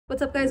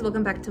What's up guys,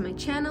 welcome back to my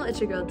channel.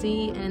 It's your girl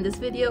D, and in this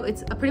video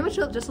it's pretty much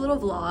just a little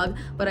vlog,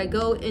 but I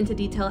go into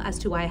detail as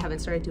to why I haven't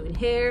started doing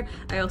hair.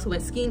 I also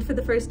went skiing for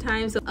the first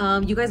time, so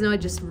you guys know I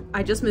just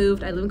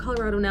moved. I live in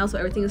Colorado now, so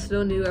everything is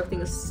still new,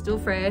 everything is still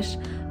fresh.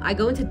 I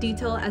go into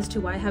detail as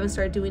to why I haven't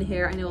started doing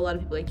hair. I know a lot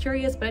of people are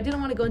curious, but I didn't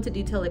want to go into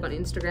detail like on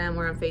Instagram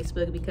or on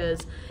Facebook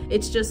because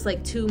it's just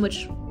like too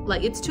much,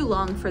 like it's too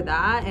long for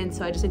that, and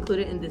so I just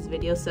included it in this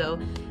video. So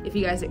if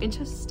you guys are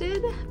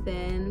interested,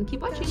 then keep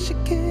watching. She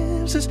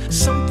gives us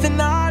something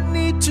I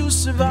need to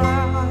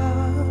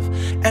survive,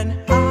 and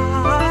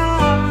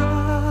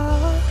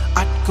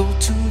I'd go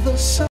to the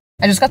sun.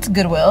 I just got to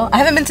Goodwill. I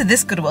haven't been to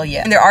this Goodwill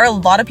yet, and there are a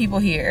lot of people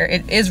here.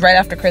 It is right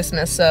after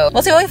Christmas, so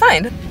we'll see what we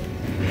find.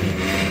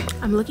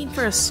 I'm looking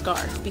for a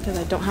scarf because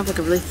I don't have like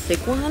a really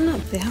thick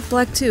one. They have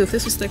black too. If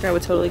this was thicker, I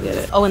would totally get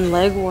it. Oh, and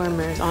leg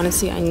warmers.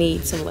 Honestly, I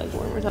need some leg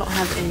warmers. I don't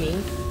have any.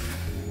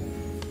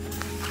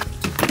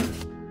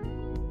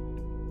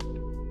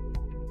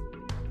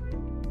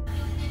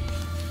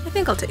 I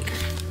think I'll take.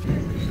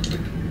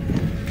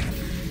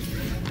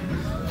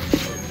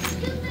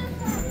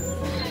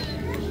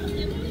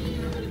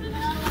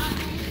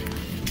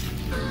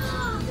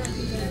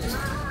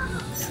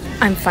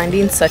 I'm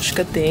finding such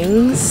good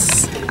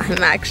things.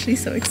 I'm actually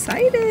so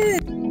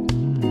excited.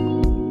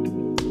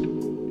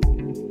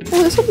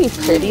 Oh, this will be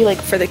pretty, like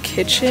for the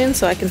kitchen,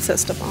 so I can set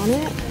stuff on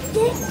it.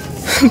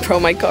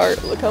 Bro, my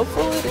cart, look how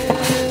full it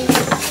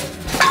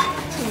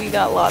is. We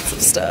got lots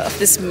of stuff.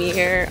 This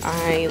mirror,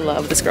 I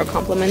love. This girl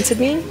complimented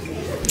me.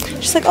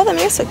 She's like, oh, that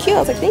mirror's so cute. I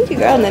was like, thank you,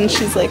 girl. And then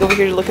she's like over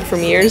here looking for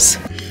mirrors.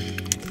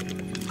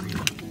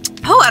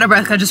 Oh, out of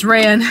breath, I just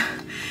ran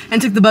and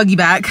took the buggy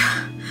back.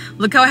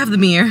 Look how I have the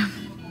mirror.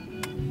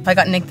 I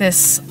got Nick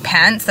this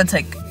pants that's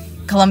like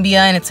Columbia,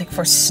 and it's like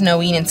for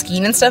snowing and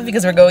skiing and stuff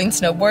because we're going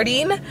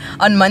snowboarding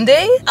on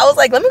Monday. I was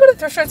like, let me go to the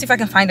thrift store and see if I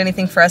can find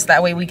anything for us.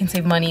 That way we can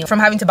save money from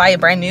having to buy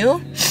it brand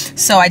new.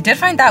 So I did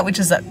find that, which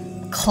is a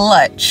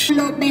clutch.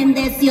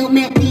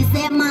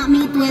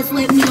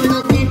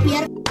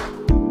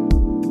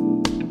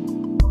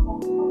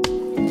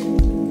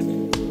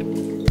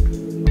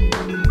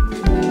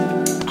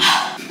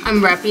 I'm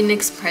wrapping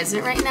Nick's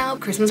present right now.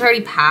 Christmas already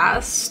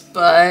passed,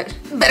 but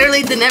better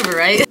late than never,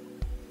 right?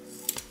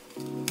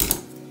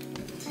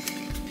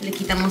 Le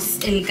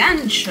quitamos el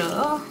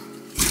gancho.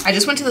 I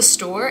just went to the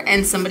store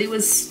and somebody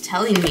was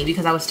telling me,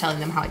 because I was telling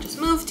them how I just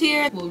moved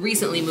here, well,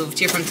 recently moved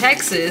here from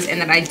Texas, and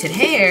that I did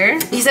hair.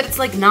 He said it's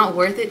like not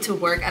worth it to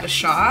work at a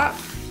shop,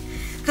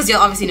 because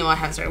y'all obviously know I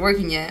haven't started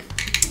working yet,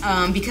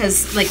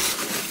 because like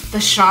the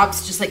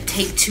shops just like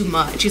take too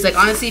much. He's like,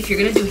 honestly, if you're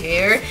gonna do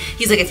hair,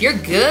 he's like, if you're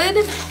good,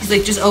 he's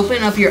like, just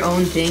open up your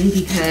own thing,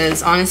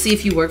 because honestly,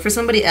 if you work for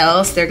somebody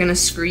else, they're gonna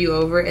screw you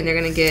over and they're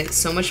gonna get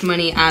so much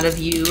money out of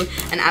you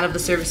and out of the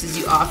services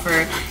you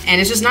offer, and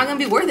it's just not gonna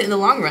be worth it in the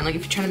long run, like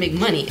if you're trying to make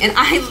money. And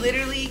I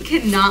literally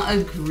cannot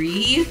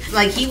agree.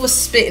 Like, he was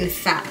spitting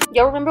facts.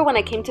 Y'all remember when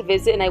I came to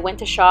visit and I went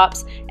to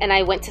shops and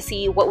I went to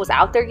see what was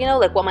out there, you know,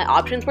 like what my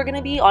options were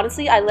gonna be?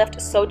 Honestly, I left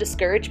so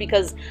discouraged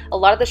because a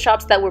lot of the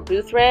shops that were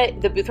booth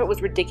rent, the booth rent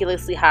was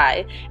ridiculously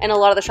high, and a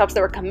lot of the shops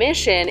that were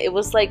commission, it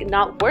was like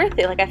not worth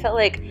it. Like, I felt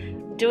like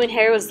doing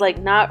hair was like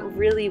not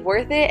really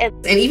worth it,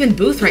 and even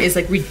booth rent is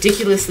like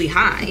ridiculously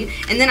high.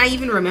 And then I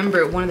even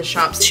remember one of the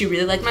shops, she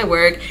really liked my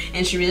work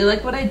and she really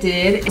liked what I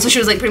did, and so she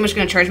was like pretty much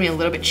gonna charge me a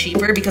little bit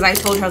cheaper, because I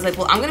told her, I was like,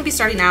 well, I'm gonna be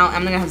starting out,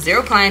 I'm gonna have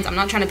 0 clients, I'm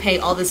not trying to pay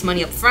all this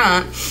money up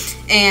front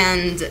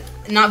and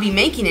not be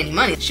making any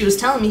money. She was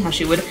telling me how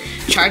she would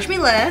charge me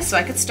less so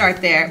I could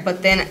start there,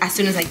 but then as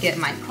soon as I get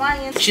my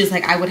clients, she was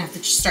like, I would have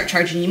to start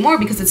charging you more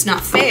because it's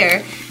not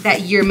fair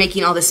that you're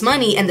making all this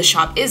money and the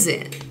shop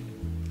isn't.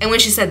 And when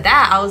she said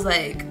that, I was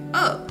like,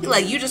 oh,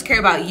 like you just care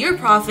about your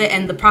profit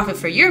and the profit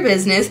for your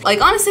business.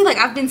 Like, honestly, like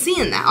I've been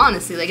seeing that,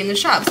 honestly, like in the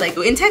shops. Like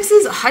in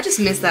Texas, I just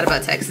miss that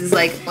about Texas.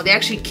 Like, well, they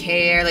actually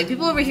care. Like,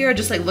 people over here are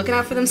just like looking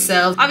out for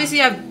themselves.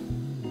 Obviously,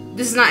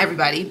 this is not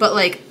everybody, but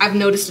like I've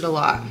noticed it a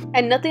lot.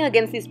 And nothing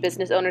against these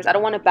business owners. I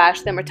don't want to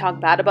bash them or talk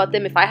bad about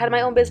them. If I had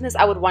my own business,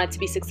 I would want it to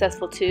be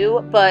successful too.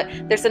 But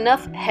there's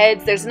enough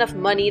heads, there's enough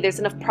money, there's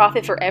enough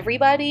profit for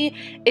everybody.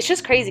 It's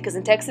just crazy because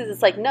in Texas,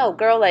 it's like, no,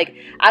 girl, like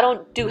I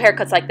don't do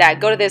haircuts like that.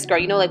 Go to this girl,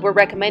 you know, like we're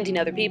recommending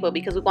other people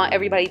because we want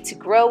everybody to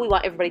grow. We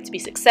want everybody to be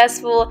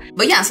successful.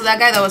 But yeah, so that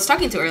guy that I was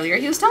talking to earlier,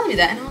 he was telling me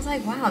that, and I was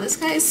like, wow, this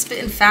guy is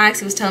spitting facts.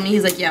 He was telling me,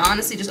 he's like, yeah,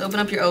 honestly, just open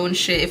up your own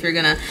shit if you're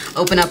gonna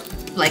open up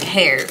like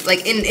hair,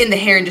 like in the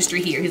hair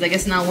industry here. He's like,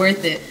 it's not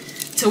worth it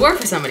to work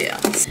for somebody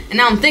else. And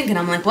now I'm thinking,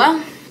 I'm like,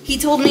 well, he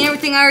told me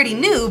everything I already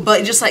knew,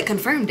 but just like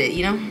confirmed it,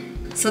 you know?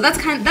 So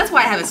that's why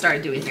I haven't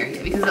started doing hair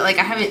yet, because like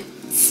I haven't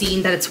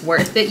seen that it's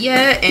worth it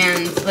yet.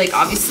 And like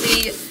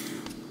obviously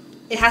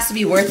it has to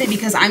be worth it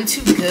because I'm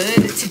too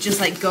good to just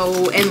like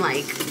go and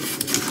like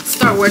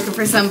start working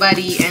for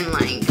somebody and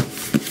like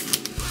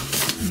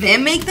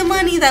then make the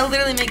money. That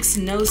literally makes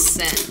no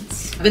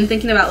sense. I've been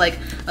thinking about like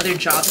other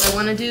jobs I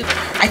want to do.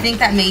 I think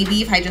that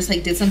maybe if I just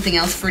like did something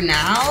else for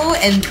now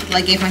and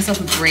like gave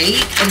myself a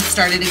break and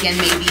started again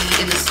maybe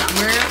in the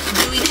summer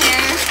doing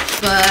hair,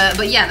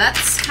 But yeah,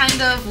 that's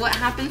kind of what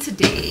happened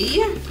today.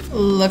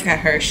 Look at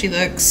her, she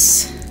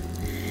looks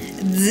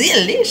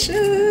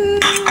delicious.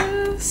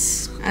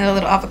 Add a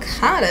little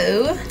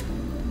avocado.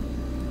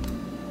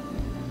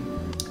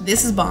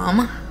 This is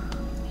bomb.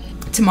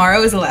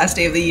 Tomorrow is the last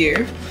day of the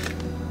year.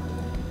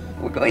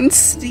 We're going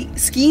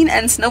skiing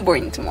and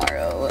snowboarding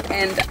tomorrow,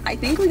 and I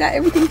think we got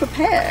everything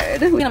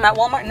prepared. I'm at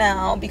Walmart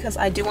now because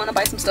I do want to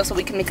buy some stuff so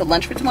we can make a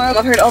lunch for tomorrow.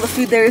 I've heard all the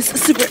food there is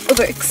super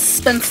over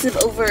expensive,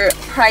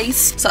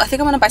 overpriced. So I think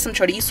I'm gonna buy some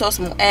chorizo,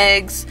 some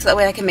eggs, so that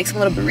way I can make some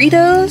little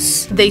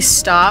burritos. They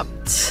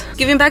stopped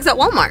giving bags at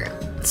Walmart.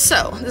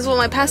 So this is what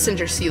my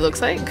passenger seat looks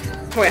like.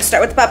 We're gonna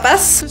start with the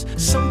papas.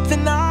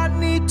 Something I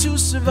need to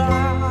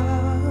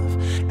survive,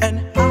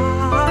 and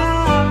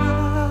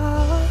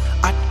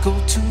I'd go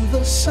to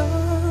the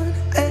sun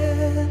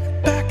and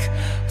back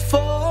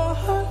for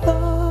her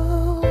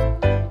love.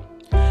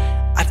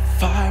 I'd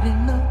fight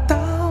in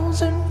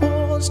 1,000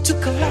 wars to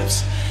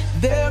collapse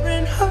there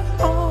in her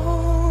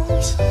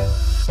arms.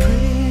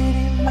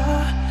 Pretty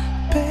my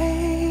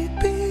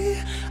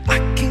baby, I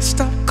can't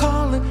stop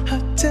calling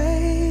her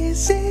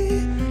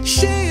Daisy.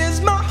 She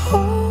is my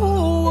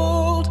whole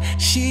world,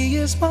 she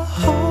is my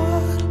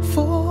heart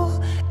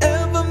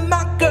forever,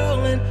 my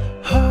girl in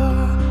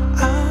her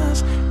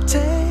eyes.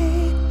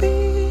 Take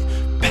me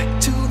back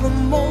to the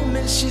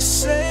moment she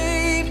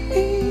saved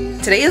me.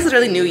 Today is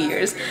literally New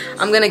Year's.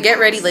 I'm gonna get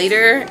ready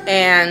later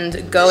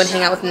and go and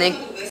hang out with Nick.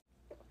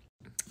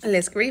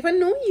 Let's get ready for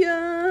New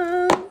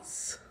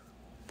Year's.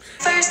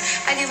 First,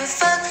 I give a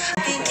fuck.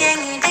 Can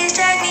you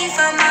distract me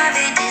from all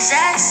the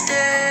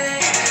disaster?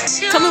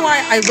 Tell me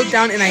why I look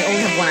down and I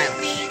only have one eyelash.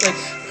 Like,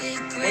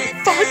 what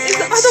the fuck is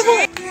the other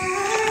one?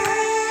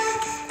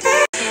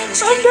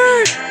 I'm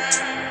dead.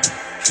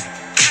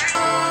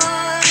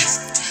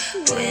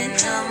 When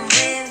I'm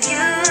with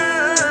you,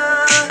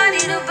 I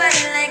need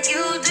nobody like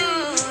you do.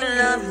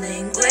 Love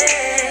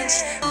language.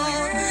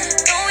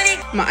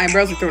 My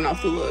eyebrows are throwing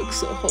off the look,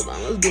 so hold on,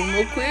 let's do them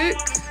real quick.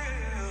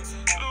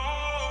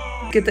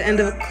 Get the end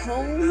of a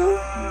comb.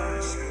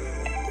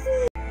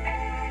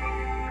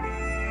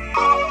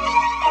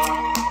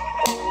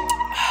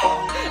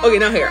 Okay,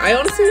 now here. I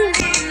honestly,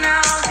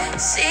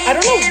 I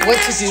don't know what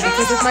to do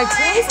because if my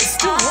clothes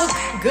still look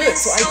good,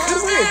 so I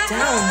could wear it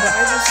down, but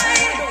I just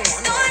really don't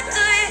want to wear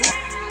it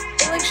down.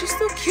 But like, she's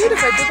still cute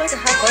if I did like a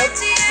half up,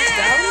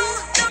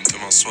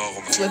 down. So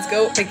let's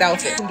go take the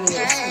outfit and do a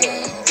little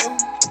swirl.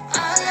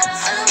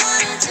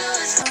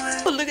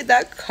 Oh, look at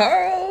that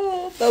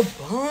curl, the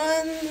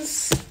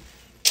buns.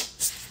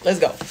 Let's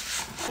go. 3,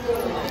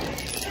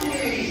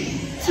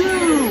 2,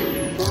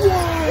 1.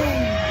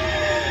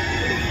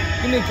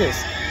 Give me a kiss.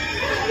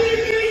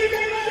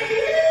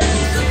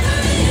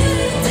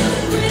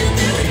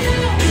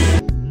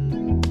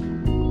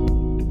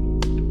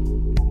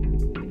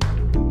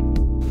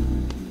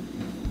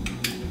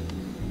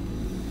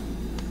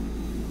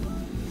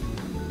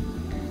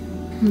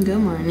 Good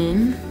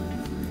morning.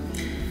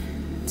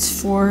 It's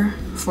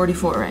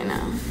 4:44 right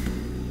now.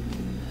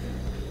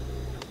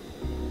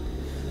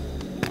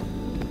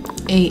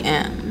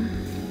 a.m.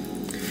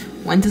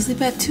 Went to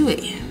sleep at 2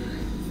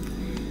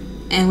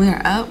 a.m. and we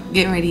are up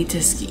getting ready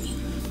to ski.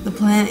 The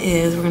plan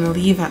is we're gonna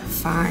leave at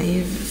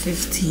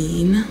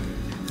 5:15.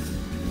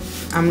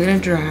 I'm gonna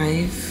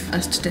drive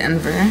us to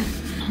Denver.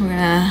 We're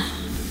gonna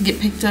get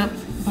picked up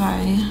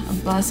by a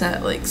bus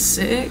at like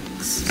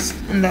 6,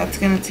 and that's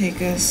gonna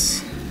take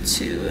us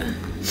to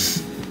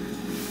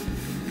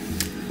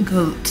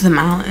go to the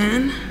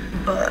mountain.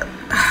 But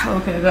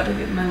okay, I gotta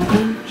get my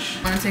lunch.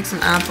 I'm gonna take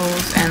some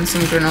apples and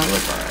some granola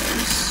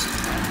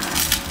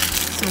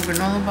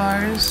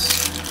bars.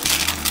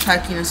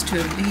 Packing us 2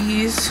 of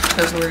these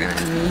because we're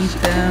gonna need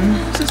them.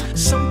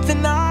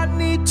 Something I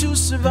need to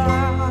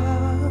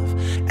survive,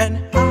 and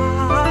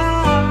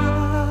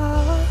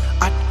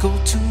I'd go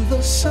to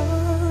the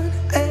sun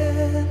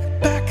and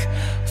back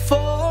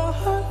for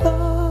her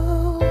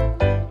love.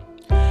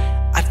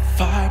 I'd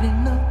fight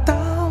in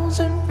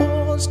 1,000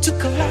 wars to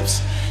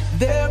collapse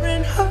there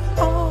in her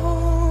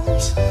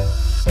arms.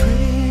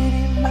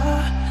 Pretty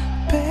my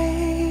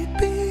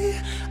baby,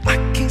 I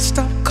can't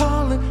stop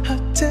calling her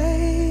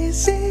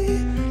Daisy.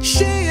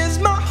 She is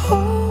my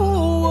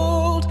whole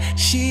world,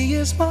 she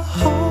is my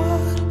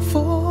heart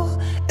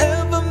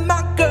forever,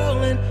 my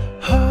girl in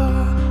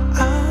her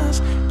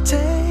eyes.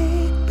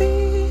 Take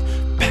me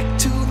back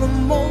to the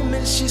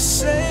moment she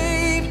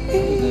saved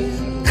me.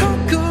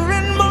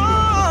 Conquering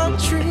my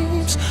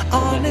dreams,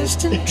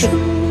 honest and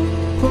true.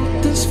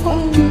 Wrote this for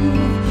you,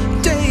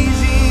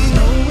 Daisy.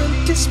 No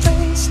empty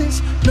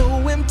spaces,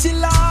 no empty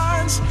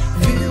lines.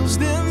 Fills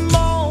them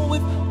all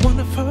with one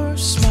of her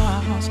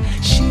smiles.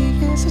 She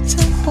is a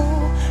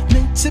temple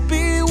meant to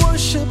be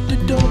worshipped,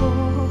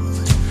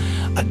 adored,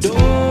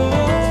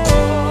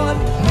 adored.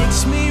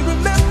 Makes me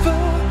remember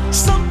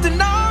something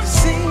I've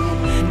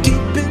seen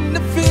deep in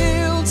the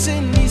fields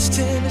in East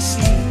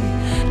Tennessee.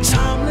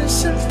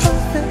 Timeless and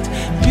perfect,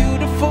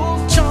 beautiful,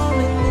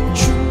 charming and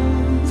true.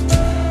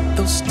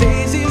 Those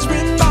daisies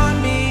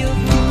remind me of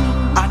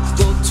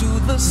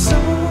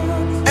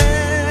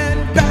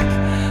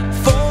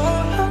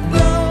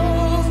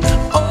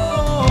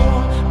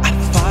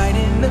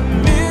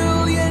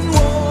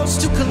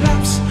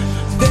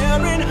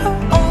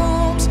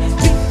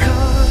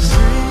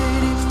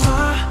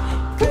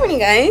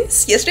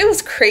Yesterday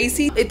was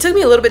crazy. It took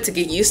me a little bit to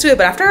get used to it,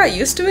 but after I got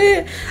used to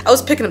it, I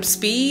was picking up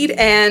speed,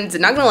 and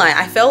not gonna lie,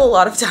 I fell a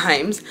lot of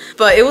times,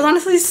 but it was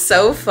honestly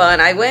so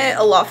fun. I went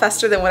a lot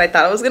faster than what I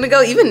thought I was gonna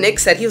go. Even Nick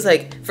said, he was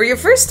like, for your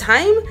first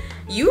time,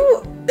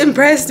 you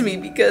impressed me,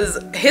 because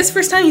his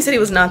first time he said he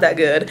was not that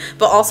good,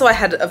 but also I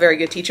had a very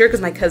good teacher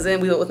because we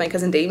went with my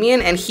cousin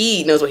Damien, and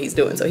he knows what he's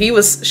doing. So he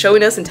was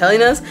showing us and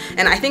telling us,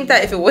 and I think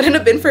that if it wouldn't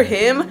have been for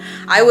him,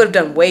 I would have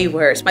done way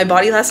worse. My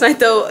body last night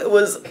though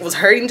was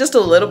hurting just a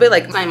little bit.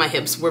 Like my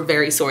hips were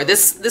very sore.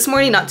 This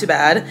morning, not too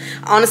bad.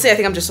 Honestly, I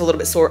think I'm just a little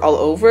bit sore all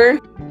over.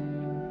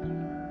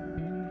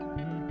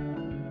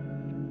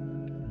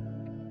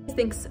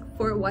 Thanks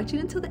for watching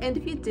until the end.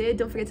 If you did,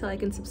 don't forget to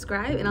like and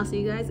subscribe, and I'll see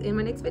you guys in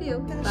my next video.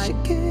 Bye. She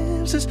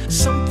gives us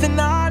something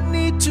I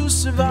need to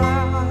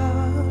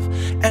survive,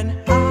 and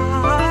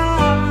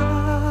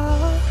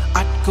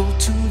I'd go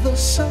to the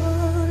sun.